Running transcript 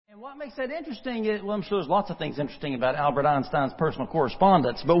what makes that interesting is, well, I'm sure there's lots of things interesting about Albert Einstein's personal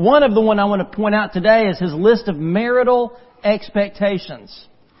correspondence, but one of the one I want to point out today is his list of marital expectations.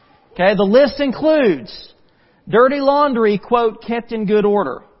 Okay, the list includes dirty laundry, quote, kept in good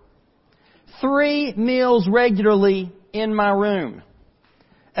order. 3 meals regularly in my room.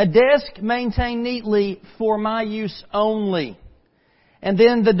 A desk maintained neatly for my use only. And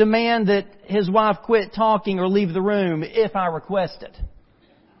then the demand that his wife quit talking or leave the room if I request it.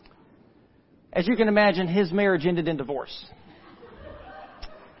 As you can imagine, his marriage ended in divorce.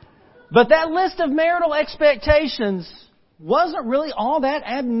 But that list of marital expectations wasn't really all that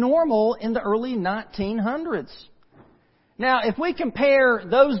abnormal in the early 1900s. Now, if we compare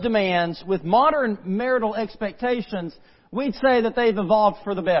those demands with modern marital expectations, we'd say that they've evolved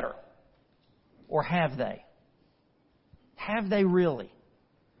for the better. Or have they? Have they really?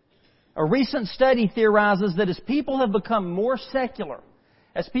 A recent study theorizes that as people have become more secular,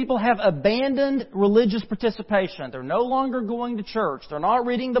 as people have abandoned religious participation, they're no longer going to church, they're not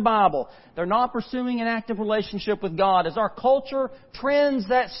reading the Bible, they're not pursuing an active relationship with God, as our culture trends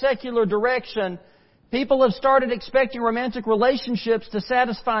that secular direction, people have started expecting romantic relationships to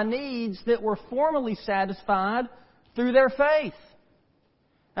satisfy needs that were formerly satisfied through their faith.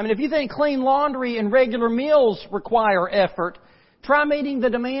 I mean, if you think clean laundry and regular meals require effort, try meeting the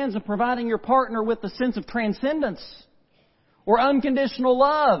demands of providing your partner with a sense of transcendence, or unconditional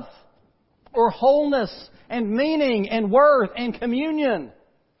love, or wholeness and meaning and worth and communion.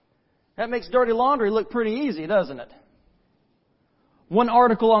 That makes dirty laundry look pretty easy, doesn't it? One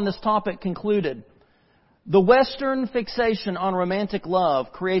article on this topic concluded, the Western fixation on romantic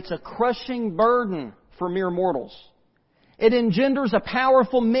love creates a crushing burden for mere mortals. It engenders a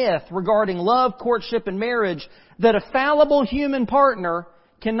powerful myth regarding love, courtship, and marriage that a fallible human partner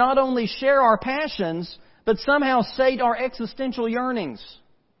can not only share our passions, but somehow sate our existential yearnings.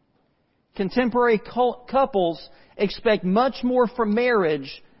 Contemporary couples expect much more from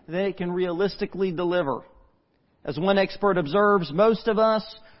marriage than it can realistically deliver. As one expert observes, most of us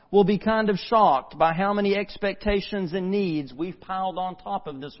will be kind of shocked by how many expectations and needs we've piled on top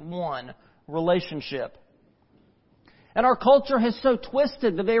of this one relationship. And our culture has so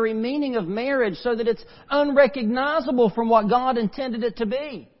twisted the very meaning of marriage so that it's unrecognizable from what God intended it to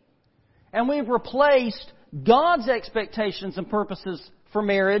be. And we've replaced God's expectations and purposes for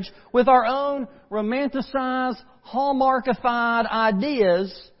marriage with our own romanticized, hallmarkified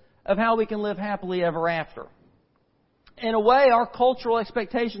ideas of how we can live happily ever after. In a way, our cultural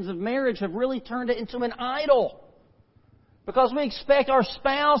expectations of marriage have really turned it into an idol. Because we expect our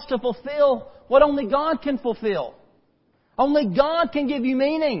spouse to fulfill what only God can fulfill. Only God can give you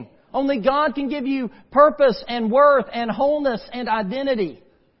meaning. Only God can give you purpose and worth and wholeness and identity.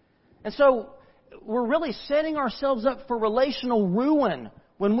 And so we're really setting ourselves up for relational ruin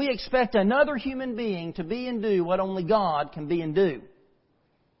when we expect another human being to be and do what only God can be and do.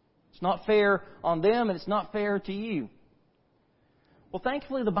 It's not fair on them and it's not fair to you. Well,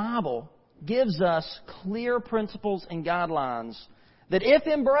 thankfully the Bible gives us clear principles and guidelines that, if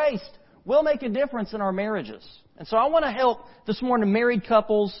embraced, will make a difference in our marriages. And so I want to help this morning married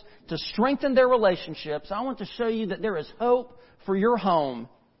couples to strengthen their relationships. I want to show you that there is hope for your home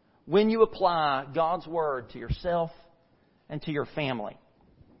when you apply God's Word to yourself and to your family.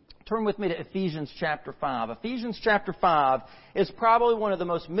 Turn with me to Ephesians chapter 5. Ephesians chapter 5 is probably one of the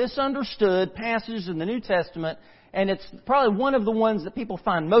most misunderstood passages in the New Testament, and it's probably one of the ones that people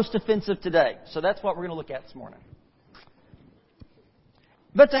find most offensive today. So that's what we're going to look at this morning.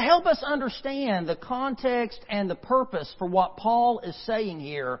 But to help us understand the context and the purpose for what Paul is saying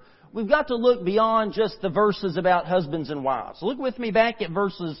here, we've got to look beyond just the verses about husbands and wives. Look with me back at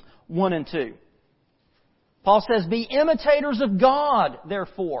verses 1 and 2. Paul says, be imitators of God,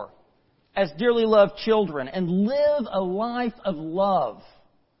 therefore, as dearly loved children, and live a life of love,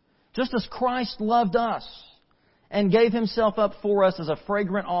 just as Christ loved us and gave Himself up for us as a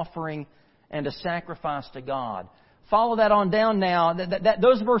fragrant offering and a sacrifice to God. Follow that on down now.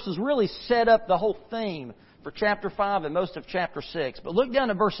 Those verses really set up the whole theme for chapter 5 and most of chapter 6. But look down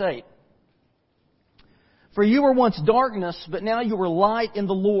at verse 8. For you were once darkness, but now you are light in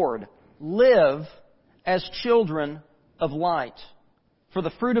the Lord. Live as children of light. For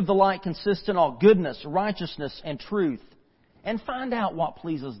the fruit of the light consists in all goodness, righteousness, and truth. And find out what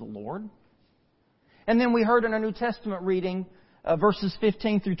pleases the Lord. And then we heard in our New Testament reading, verses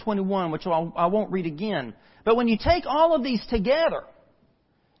 15 through 21, which I won't read again. But when you take all of these together,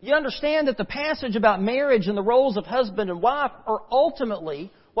 you understand that the passage about marriage and the roles of husband and wife are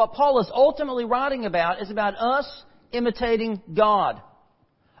ultimately, what Paul is ultimately writing about is about us imitating God.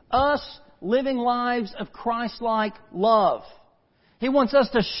 Us living lives of Christ-like love. He wants us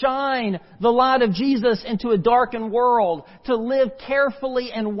to shine the light of Jesus into a darkened world, to live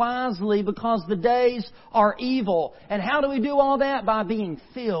carefully and wisely because the days are evil. And how do we do all that? By being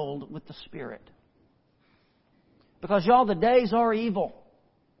filled with the Spirit. Because y'all, the days are evil.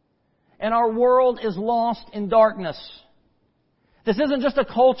 And our world is lost in darkness. This isn't just a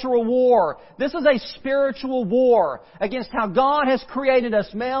cultural war. This is a spiritual war against how God has created us,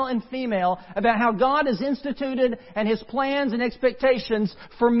 male and female, about how God has instituted and His plans and expectations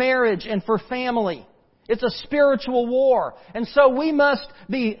for marriage and for family. It's a spiritual war. And so we must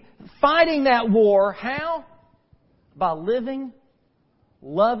be fighting that war. How? By living,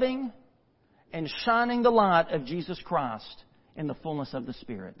 loving, and shining the light of Jesus Christ in the fullness of the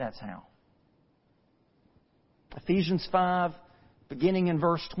Spirit. That's how. Ephesians 5, beginning in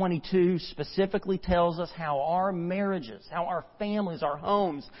verse 22, specifically tells us how our marriages, how our families, our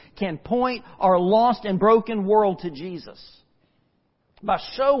homes can point our lost and broken world to Jesus. By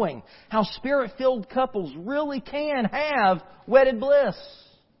showing how Spirit-filled couples really can have wedded bliss.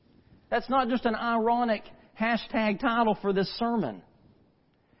 That's not just an ironic hashtag title for this sermon.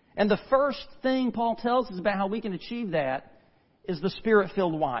 And the first thing Paul tells us about how we can achieve that is the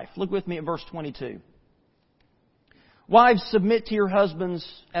Spirit-filled wife. Look with me at verse 22. Wives, submit to your husbands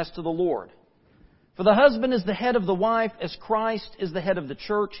as to the Lord. For the husband is the head of the wife, as Christ is the head of the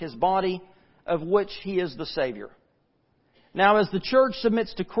church, His body, of which He is the Savior. Now, as the church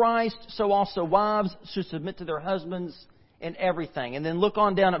submits to Christ, so also wives should submit to their husbands in everything. And then look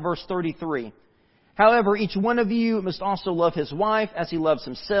on down at verse 33. However, each one of you must also love his wife as he loves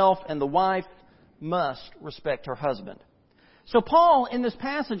himself, and the wife must respect her husband. So Paul, in this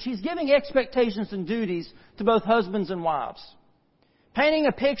passage, he's giving expectations and duties to both husbands and wives, painting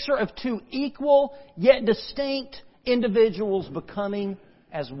a picture of two equal yet distinct individuals becoming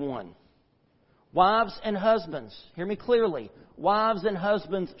as one. Wives and husbands, hear me clearly, wives and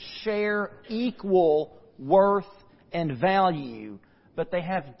husbands share equal worth and value, but they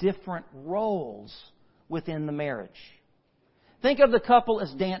have different roles within the marriage. Think of the couple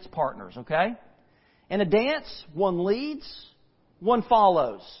as dance partners, okay? In a dance, one leads, one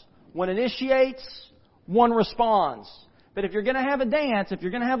follows. One initiates, one responds. But if you're going to have a dance, if you're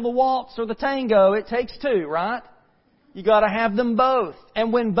going to have the waltz or the tango, it takes two, right? You got to have them both.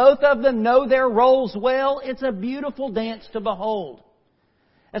 And when both of them know their roles well, it's a beautiful dance to behold.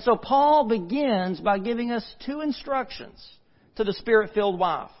 And so Paul begins by giving us two instructions to the Spirit-filled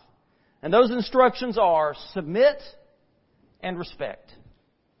wife. And those instructions are submit and respect.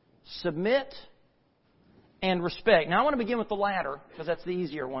 Submit and respect. Now I want to begin with the latter, because that's the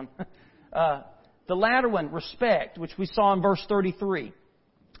easier one. The latter one, respect, which we saw in verse 33.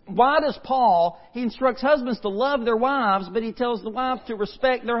 Why does Paul, he instructs husbands to love their wives, but he tells the wives to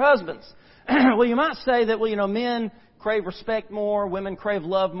respect their husbands? Well, you might say that, men crave respect more, women crave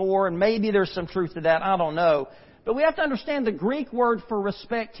love more, and maybe there's some truth to that. I don't know. But we have to understand the Greek word for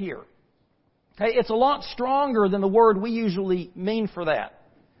respect here. Okay, it's a lot stronger than the word we usually mean for that.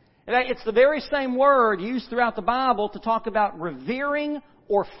 It's the very same word used throughout the Bible to talk about revering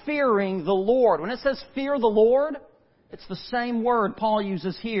or fearing the Lord. When it says fear the Lord, it's the same word Paul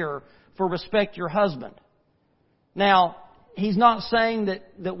uses here for respect your husband. Now, he's not saying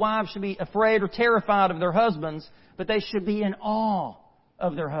that wives should be afraid or terrified of their husbands, but they should be in awe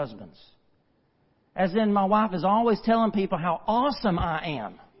of their husbands. As in, my wife is always telling people how awesome I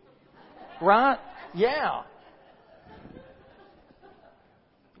am. Right? Yeah.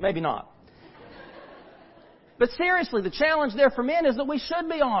 Maybe not. But seriously, the challenge there for men is that we should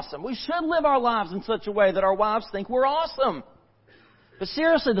be awesome. We should live our lives in such a way that our wives think we're awesome. But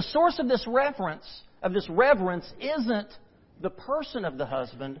seriously, the source of this reverence isn't the person of the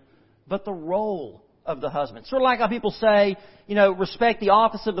husband, but the role of the husband. Sort of like how people say, respect the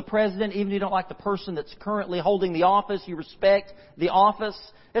office of the president, even if you don't like the person that's currently holding the office, you respect the office.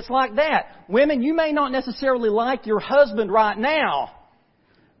 It's like that. Women, you may not necessarily like your husband right now,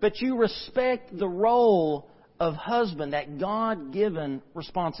 but you respect the role of husband, that God-given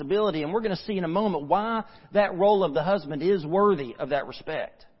responsibility. And we're going to see in a moment why that role of the husband is worthy of that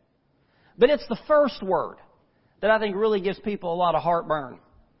respect. But it's the first word that I think really gives people a lot of heartburn.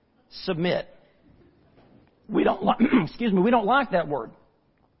 Submit. We don't like, we don't like that word.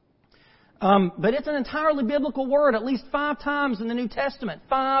 But it's an entirely biblical word, at least 5 times in the New Testament.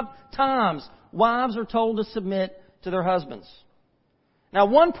 5 times wives are told to submit to their husbands. Now,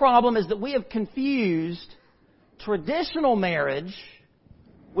 one problem is that we have confused traditional marriage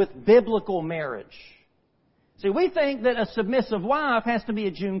with biblical marriage. See, we think that a submissive wife has to be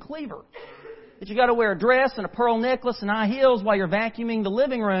a June cleaver. that you got to wear a dress and a pearl necklace and high heels while you're vacuuming the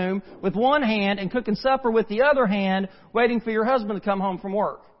living room with one hand and cooking supper with the other hand, waiting for your husband to come home from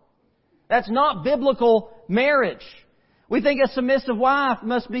work. That's not biblical marriage. We think a submissive wife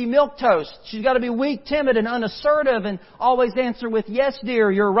must be milquetoast. She's got to be weak, timid, and unassertive and always answer with, yes, dear,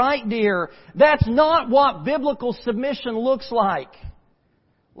 you're right, dear. That's not what biblical submission looks like.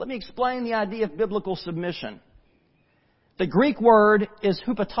 Let me explain the idea of biblical submission. The Greek word is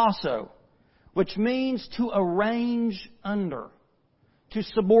hupotasso, which means to arrange under, to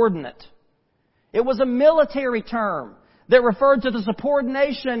subordinate. It was a military term that referred to the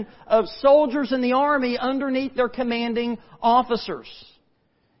subordination of soldiers in the army underneath their commanding officers.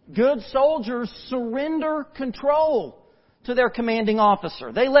 Good soldiers surrender control to their commanding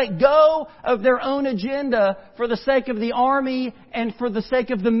officer. They let go of their own agenda for the sake of the army and for the sake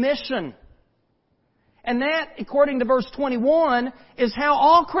of the mission. And that, according to verse 21, is how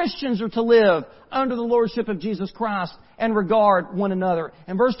all Christians are to live under the lordship of Jesus Christ and regard one another.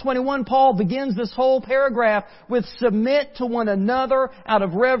 In verse 21, Paul begins this whole paragraph with submit to one another out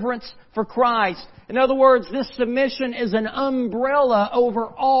of reverence for Christ. In other words, this submission is an umbrella over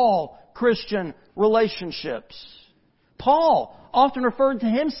all Christian relationships. Paul often referred to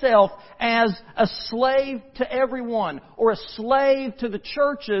himself as a slave to everyone or a slave to the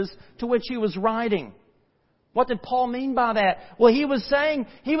churches to which he was writing. What did Paul mean by that? Well, he was saying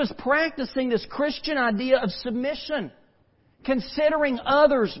he was practicing this Christian idea of submission, considering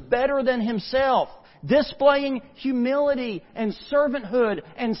others better than himself, displaying humility and servanthood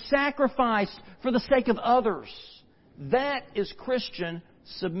and sacrifice for the sake of others. That is Christian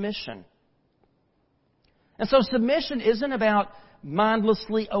submission. And so submission isn't about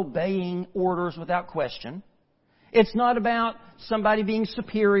mindlessly obeying orders without question. It's not about somebody being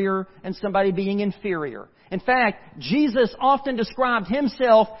superior and somebody being inferior. In fact, Jesus often described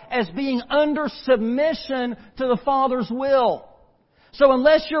Himself as being under submission to the Father's will. So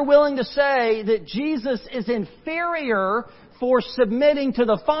unless you're willing to say that Jesus is inferior for submitting to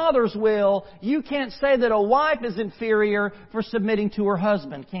the Father's will, you can't say that a wife is inferior for submitting to her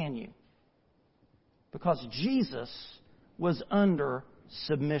husband, can you? Because Jesus was under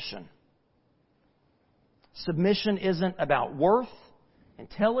submission. Submission isn't about worth,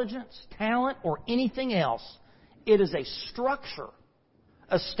 intelligence, talent, or anything else. It is a structure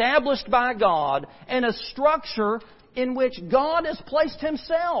established by God and a structure in which God has placed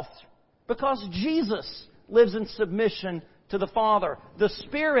Himself because Jesus lives in submission to the Father. The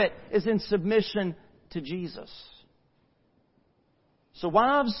Spirit is in submission to Jesus. So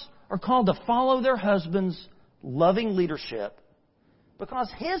wives are called to follow their husband's loving leadership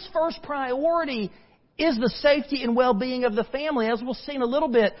because his first priority is the safety and well-being of the family. As we'll see in a little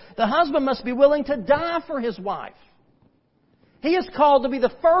bit, the husband must be willing to die for his wife. He is called to be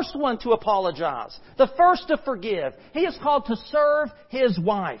the first one to apologize, the first to forgive. He is called to serve his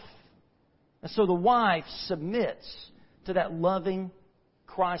wife. And so the wife submits to that loving,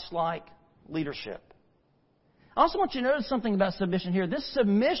 Christ-like leadership. I also want you to notice something about submission here. This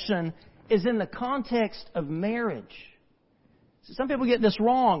submission is in the context of marriage. See, some people get this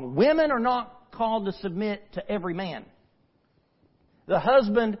wrong. Women are not called to submit to every man. The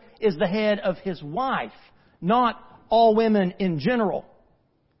husband is the head of his wife, not all women in general.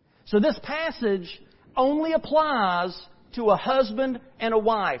 So this passage only applies to a husband and a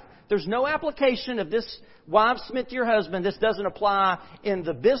wife. There's no application of this, wives submit to your husband. This doesn't apply in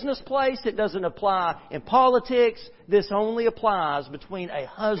the business place. It doesn't apply in politics. This only applies between a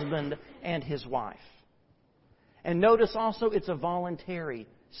husband and his wife. And notice also it's a voluntary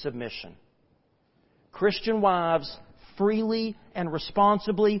submission. Christian wives freely and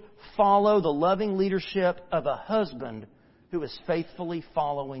responsibly follow the loving leadership of a husband who is faithfully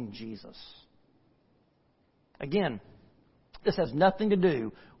following Jesus. Again, this has nothing to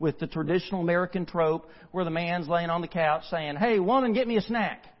do with the traditional American trope where the man's laying on the couch saying, "Hey, woman, get me a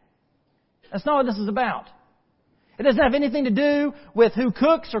snack." That's not what this is about. It doesn't have anything to do with who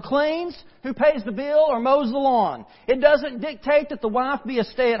cooks or cleans, who pays the bill or mows the lawn. It doesn't dictate that the wife be a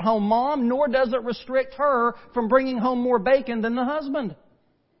stay-at-home mom, nor does it restrict her from bringing home more bacon than the husband.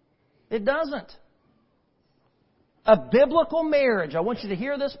 It doesn't. A biblical marriage, I want you to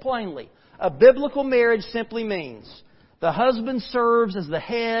hear this plainly. A biblical marriage simply means the husband serves as the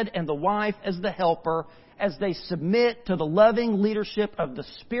head and the wife as the helper as they submit to the loving leadership of the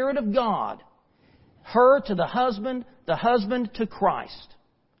Spirit of God. Her to the husband to Christ.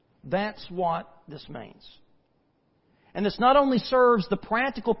 That's what this means. And this not only serves the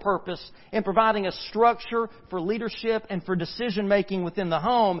practical purpose in providing a structure for leadership and for decision making within the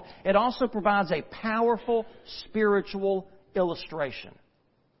home, it also provides a powerful spiritual illustration.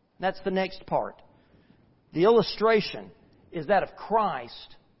 That's the next part. The illustration is that of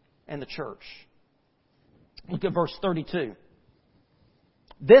Christ and the church. Look at verse 32.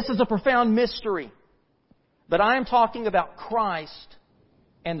 This is a profound mystery, but I am talking about Christ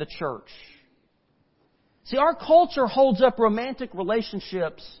and the church. See, our culture holds up romantic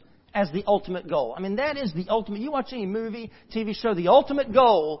relationships as the ultimate goal. I mean, that is the ultimate. You watch any movie, TV show, the ultimate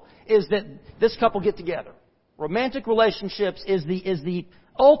goal is that this couple get together. Romantic relationships is the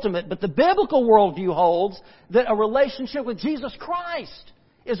ultimate, but the biblical worldview holds that a relationship with Jesus Christ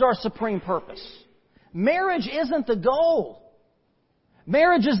is our supreme purpose. Marriage isn't the goal.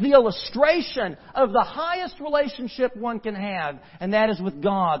 Marriage is the illustration of the highest relationship one can have, and that is with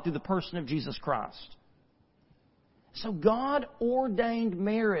God through the person of Jesus Christ. So God ordained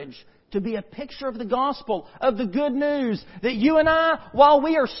marriage to be a picture of the gospel, of the good news, that you and I, while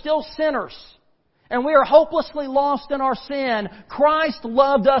we are still sinners, and we are hopelessly lost in our sin, Christ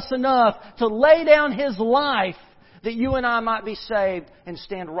loved us enough to lay down His life that you and I might be saved and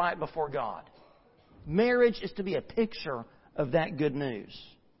stand right before God. Marriage is to be a picture of that good news.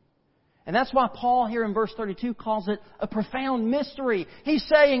 And that's why Paul here in verse 32 calls it a profound mystery. He's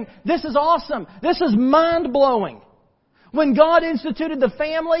saying, this is awesome. This is mind-blowing. When God instituted the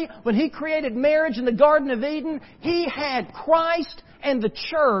family, when He created marriage in the Garden of Eden, He had Christ and the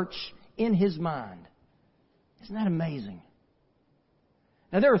church in His mind. Isn't that amazing?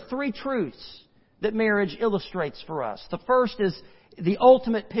 Now there are three truths that marriage illustrates for us. The first is the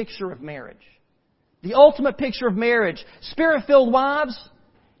ultimate picture of marriage. The ultimate picture of marriage. Spirit-filled wives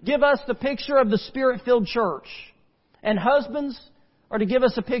give us the picture of the Spirit-filled church. And husbands are to give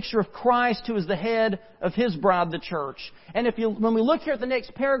us a picture of Christ, who is the head of His bride, the church. And when we look here at the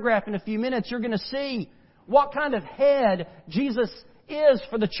next paragraph in a few minutes, you're going to see what kind of head Jesus is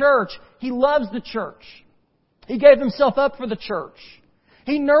for the church. He loves the church. He gave Himself up for the church.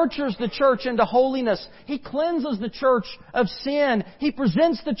 He nurtures the church into holiness. He cleanses the church of sin. He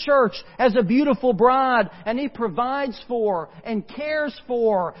presents the church as a beautiful bride. And He provides for and cares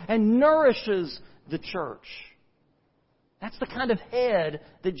for and nourishes the church. That's the kind of head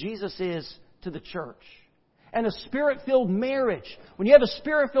that Jesus is to the church. And a Spirit-filled marriage. When you have a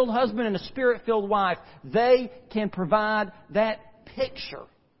Spirit-filled husband and a Spirit-filled wife, they can provide that picture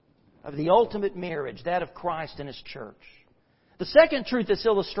of the ultimate marriage, that of Christ and His church. The second truth this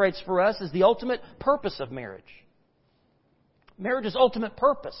illustrates for us is the ultimate purpose of marriage. Marriage's ultimate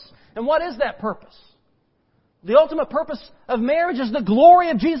purpose. And what is that purpose? The ultimate purpose of marriage is the glory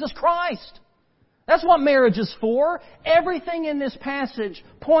of Jesus Christ. That's what marriage is for. Everything in this passage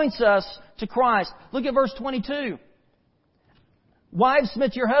points us to Christ. Look at verse 22. Wives,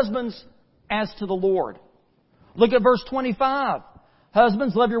 submit to your husbands as to the Lord. Look at verse 25.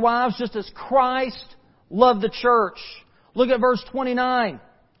 Husbands, love your wives just as Christ loved the church. Look at verse 29.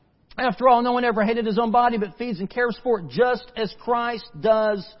 After all, no one ever hated his own body, but feeds and cares for it just as Christ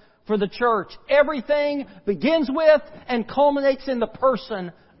does for the church. Everything begins with and culminates in the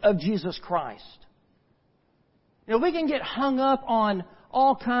person of Jesus Christ. You know, we can get hung up on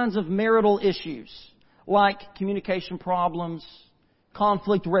all kinds of marital issues, like communication problems,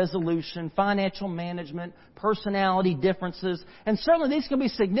 conflict resolution, financial management, personality differences, and certainly these can be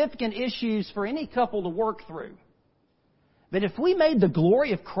significant issues for any couple to work through. But if we made the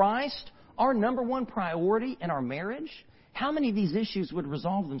glory of Christ our number one priority in our marriage, how many of these issues would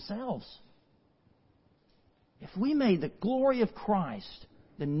resolve themselves? If we made the glory of Christ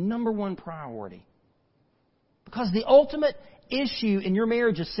the number one priority. Because the ultimate issue in your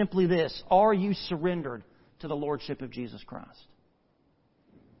marriage is simply this: are you surrendered to the Lordship of Jesus Christ?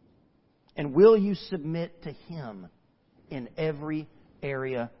 And will you submit to Him in every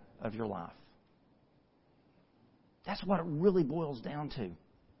area of your life? That's what it really boils down to.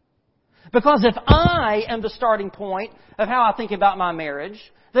 Because if I am the starting point of how I think about my marriage,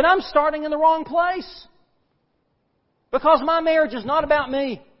 then I'm starting in the wrong place. Because my marriage is not about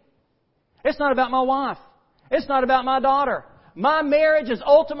me. It's not about my wife. It's not about my daughter. My marriage is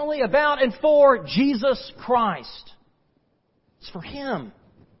ultimately about and for Jesus Christ. It's for Him.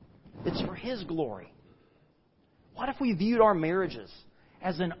 It's for His glory. What if we viewed our marriages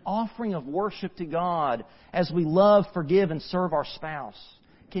as an offering of worship to God as we love, forgive, and serve our spouse?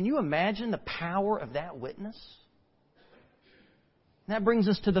 Can you imagine the power of that witness? And that brings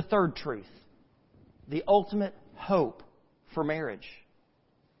us to the third truth, the ultimate hope for marriage.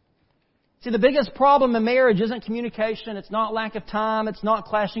 See, the biggest problem in marriage isn't communication, it's not lack of time, it's not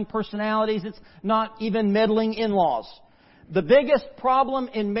clashing personalities, it's not even meddling in-laws. The biggest problem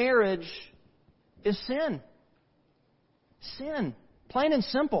in marriage is sin. Sin. Plain and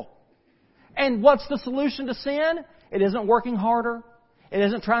simple. And what's the solution to sin? It isn't working harder. It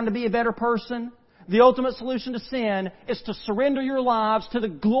isn't trying to be a better person. The ultimate solution to sin is to surrender your lives to the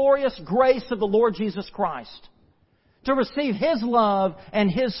glorious grace of the Lord Jesus Christ, to receive His love and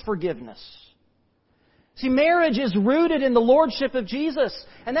His forgiveness. See, marriage is rooted in the Lordship of Jesus,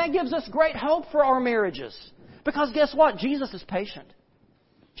 and that gives us great hope for our marriages. Because guess what? Jesus is patient.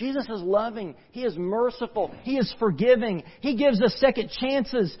 Jesus is loving. He is merciful. He is forgiving. He gives us second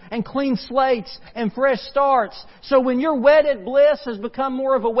chances and clean slates and fresh starts. So when your wedded bliss has become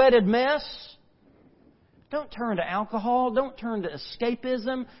more of a wedded mess, don't turn to alcohol. Don't turn to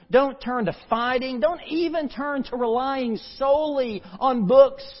escapism. Don't turn to fighting. Don't even turn to relying solely on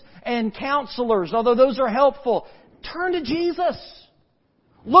books and counselors, although those are helpful. Turn to Jesus.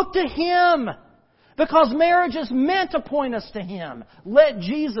 Look to Him. Because marriage is meant to point us to Him. Let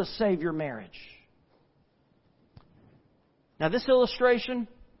Jesus save your marriage. Now this illustration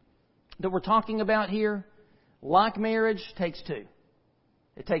that we're talking about here, like marriage, takes two.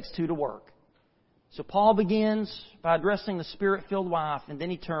 It takes two to work. So Paul begins by addressing the Spirit-filled wife, and then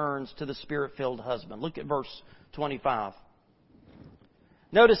he turns to the Spirit-filled husband. Look at verse 25.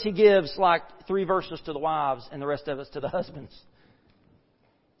 Notice he gives like 3 verses to the wives and the rest of us to the husbands.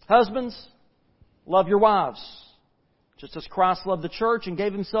 Husbands, love your wives, just as Christ loved the church and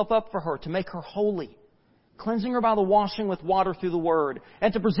gave Himself up for her to make her holy, cleansing her by the washing with water through the Word,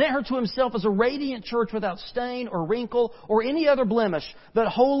 and to present her to Himself as a radiant church without stain or wrinkle or any other blemish, but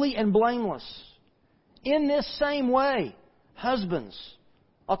holy and blameless. In this same way, husbands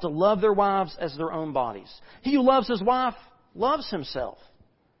ought to love their wives as their own bodies. He who loves his wife loves himself.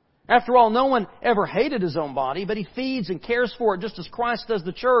 After all, no one ever hated his own body, but he feeds and cares for it just as Christ does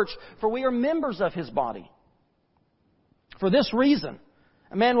the church, for we are members of His body. For this reason,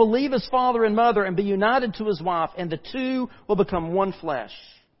 a man will leave his father and mother and be united to his wife, and the two will become one flesh.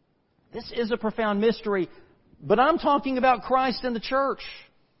 This is a profound mystery, but I'm talking about Christ and the church.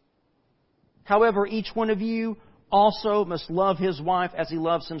 However, each one of you also must love his wife as he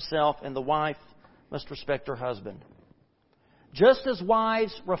loves himself, and the wife must respect her husband. Just as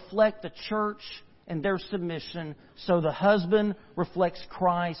wives reflect the church in their submission, so the husband reflects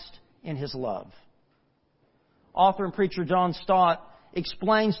Christ in his love. Author and preacher John Stott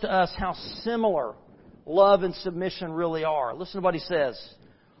explains to us how similar love and submission really are. Listen to what he says.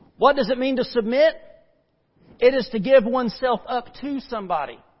 What does it mean to submit? It is to give oneself up to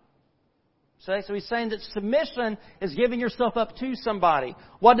somebody. So he's saying that submission is giving yourself up to somebody.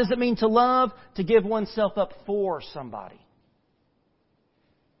 What does it mean to love? To give oneself up for somebody.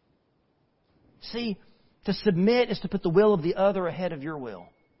 See, to submit is to put the will of the other ahead of your will.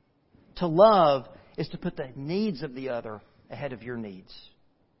 To love is to put the needs of the other ahead of your needs.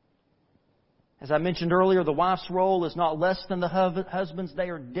 As I mentioned earlier, the wife's role is not less than the husband's. They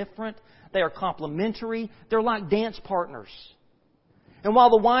are different. They are complementary. They're like dance partners. And while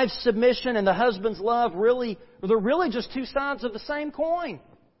the wife's submission and the husband's love they're really just two sides of the same coin.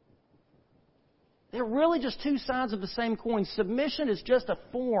 They're really just two sides of the same coin. Submission is just a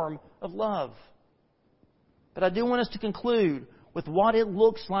form of love. But I do want us to conclude with what it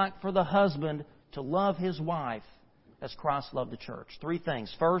looks like for the husband to love his wife as Christ loved the church. 3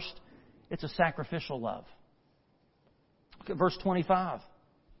 things. First, it's a sacrificial love. Look at verse 25.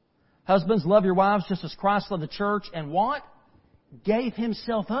 Husbands, love your wives just as Christ loved the church, and what? Gave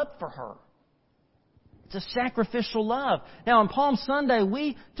Himself up for her. It's a sacrificial love. Now, on Palm Sunday,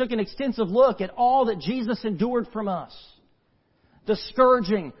 we took an extensive look at all that Jesus endured from us. The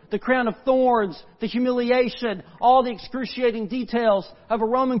scourging, the crown of thorns, the humiliation, all the excruciating details of a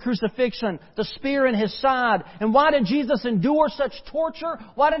Roman crucifixion, the spear in His side. And why did Jesus endure such torture?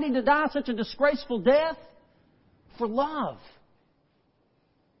 Why did He die such a disgraceful death? For love.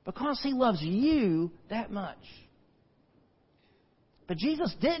 Because He loves you that much. But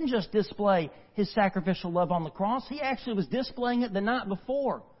Jesus didn't just display His sacrificial love on the cross. He actually was displaying it the night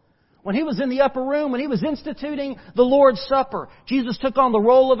before. When He was in the upper room, when He was instituting the Lord's Supper, Jesus took on the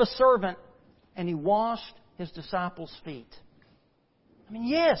role of a servant and He washed His disciples' feet. I mean,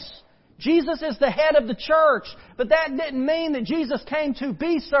 yes, Jesus is the head of the church, but that didn't mean that Jesus came to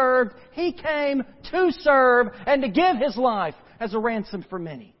be served. He came to serve and to give His life as a ransom for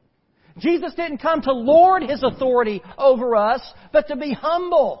many. Jesus didn't come to lord His authority over us, but to be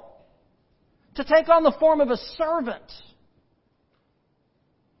humble, to take on the form of a servant.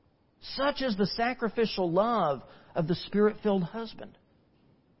 Such is the sacrificial love of the Spirit-filled husband.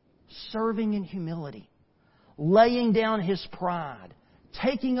 Serving in humility, laying down his pride,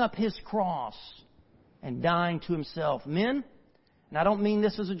 taking up his cross, and dying to himself. Men, and I don't mean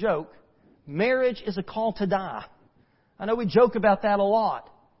this as a joke, marriage is a call to die. I know we joke about that a lot.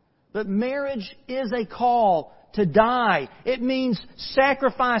 But marriage is a call to die. It means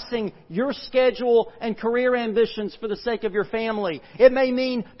sacrificing your schedule and career ambitions for the sake of your family. It may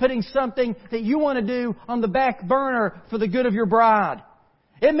mean putting something that you want to do on the back burner for the good of your bride.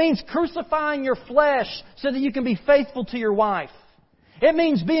 It means crucifying your flesh so that you can be faithful to your wife. It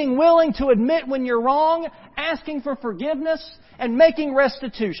means being willing to admit when you're wrong, asking for forgiveness, and making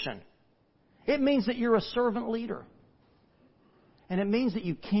restitution. It means that you're a servant leader. And it means that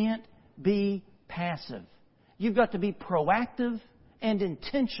you can't be passive. You've got to be proactive and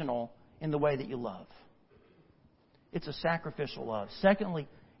intentional in the way that you love. It's a sacrificial love. Secondly,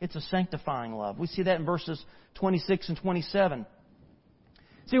 it's a sanctifying love. We see that in verses 26 and 27.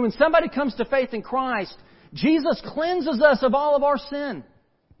 See, when somebody comes to faith in Christ, Jesus cleanses us of all of our sin.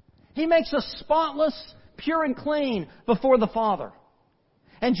 He makes us spotless, pure and clean before the Father.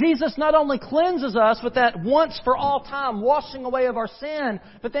 And Jesus not only cleanses us with that once for all time washing away of our sin,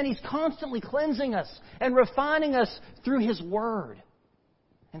 but then He's constantly cleansing us and refining us through His Word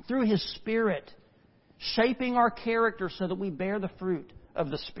and through His Spirit, shaping our character so that we bear the fruit of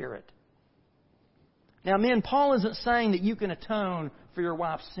the Spirit. Now, men, Paul isn't saying that you can atone for your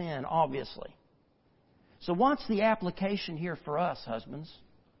wife's sin, obviously. So what's the application here for us, husbands?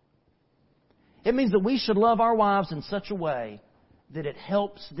 It means that we should love our wives in such a way that it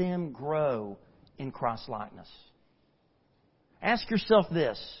helps them grow in Christ-likeness. Ask yourself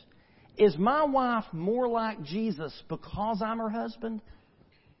this: is my wife more like Jesus because I'm her husband?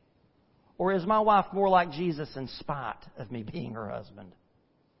 Or is my wife more like Jesus in spite of me being her husband?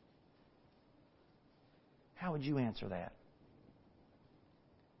 How would you answer that?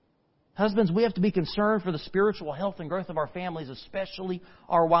 Husbands, we have to be concerned for the spiritual health and growth of our families, especially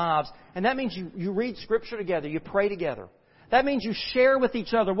our wives. And that means you read Scripture together, you pray together. That means you share with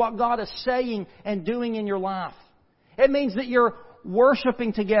each other what God is saying and doing in your life. It means that you're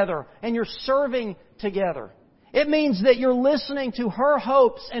worshiping together and you're serving together. It means that you're listening to her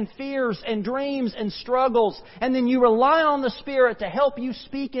hopes and fears and dreams and struggles, and then you rely on the Spirit to help you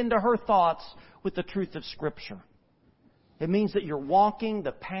speak into her thoughts with the truth of Scripture. It means that you're walking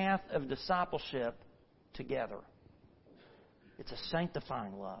the path of discipleship together. It's a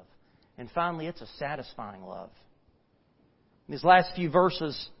sanctifying love. And finally, it's a satisfying love. In these last few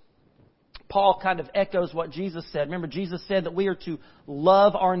verses, Paul kind of echoes what Jesus said. Remember, Jesus said that we are to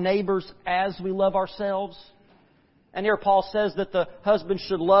love our neighbors as we love ourselves. And here Paul says that the husband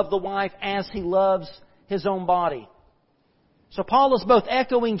should love the wife as he loves his own body. So Paul is both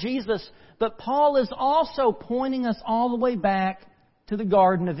echoing Jesus, but Paul is also pointing us all the way back to the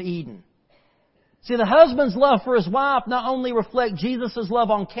Garden of Eden. See, the husband's love for his wife not only reflects Jesus' love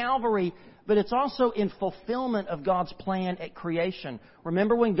on Calvary, but it's also in fulfillment of God's plan at creation.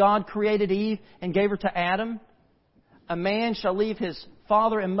 Remember when God created Eve and gave her to Adam? A man shall leave his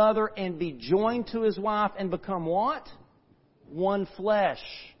father and mother and be joined to his wife and become what? One flesh.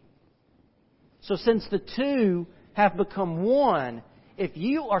 So since the two have become one, if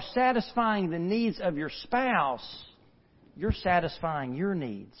you are satisfying the needs of your spouse, you're satisfying your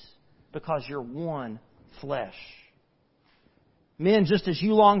needs because you're one flesh. Men, just as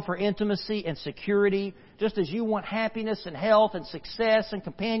you long for intimacy and security, just as you want happiness and health and success and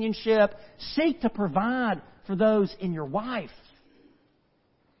companionship, seek to provide for those in your wife.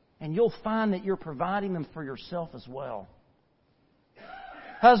 And you'll find that you're providing them for yourself as well.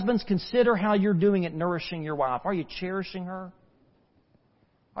 Husbands, consider how you're doing at nourishing your wife. Are you cherishing her?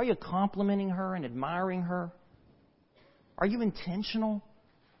 Are you complimenting her and admiring her? Are you intentional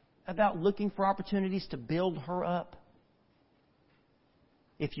about looking for opportunities to build her up?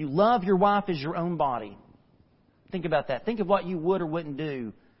 If you love your wife as your own body, think about that. Think of what you would or wouldn't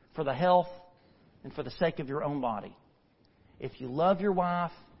do for the health and for the sake of your own body. If you love your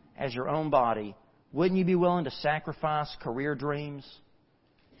wife as your own body, wouldn't you be willing to sacrifice career dreams,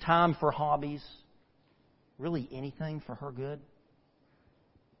 time for hobbies, really anything for her good?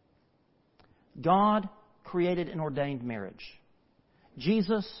 God created and ordained marriage.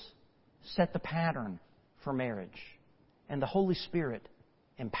 Jesus set the pattern for marriage. And the Holy Spirit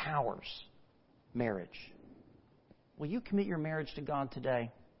empowers marriage. Will you commit your marriage to God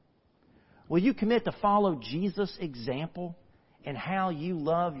today? Will you commit to follow Jesus' example in how you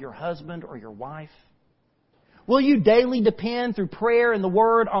love your husband or your wife? Will you daily depend through prayer and the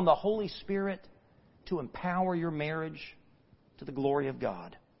Word on the Holy Spirit to empower your marriage to the glory of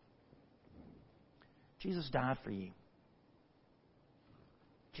God? Jesus died for you.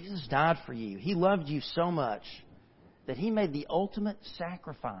 Jesus died for you. He loved you so much that He made the ultimate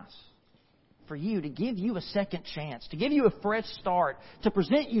sacrifice for you, to give you a second chance, to give you a fresh start, to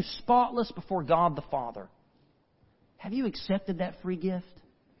present you spotless before God the Father. Have you accepted that free gift?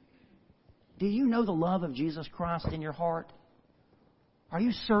 Do you know the love of Jesus Christ in your heart? Are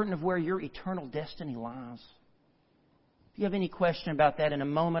you certain of where your eternal destiny lies? If you have any question about that, in a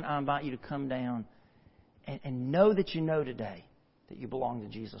moment I invite you to come down and know that you know today that you belong to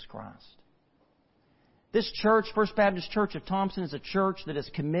Jesus Christ. This church, First Baptist Church of Thompson, is a church that is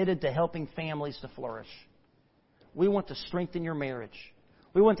committed to helping families to flourish. We want to strengthen your marriage.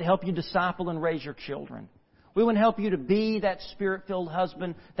 We want to help you disciple and raise your children. We want to help you to be that Spirit-filled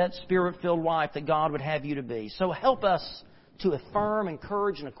husband, that Spirit-filled wife that God would have you to be. So help us to affirm,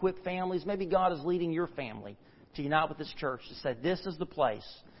 encourage, and equip families. Maybe God is leading your family to unite with this church to say, this is the place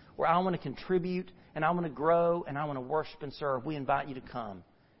where I want to contribute and I want to grow and I want to worship and serve. We invite you to come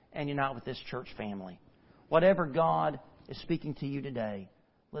and unite with this church family. Whatever God is speaking to you today,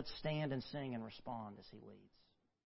 let's stand and sing and respond as He leads.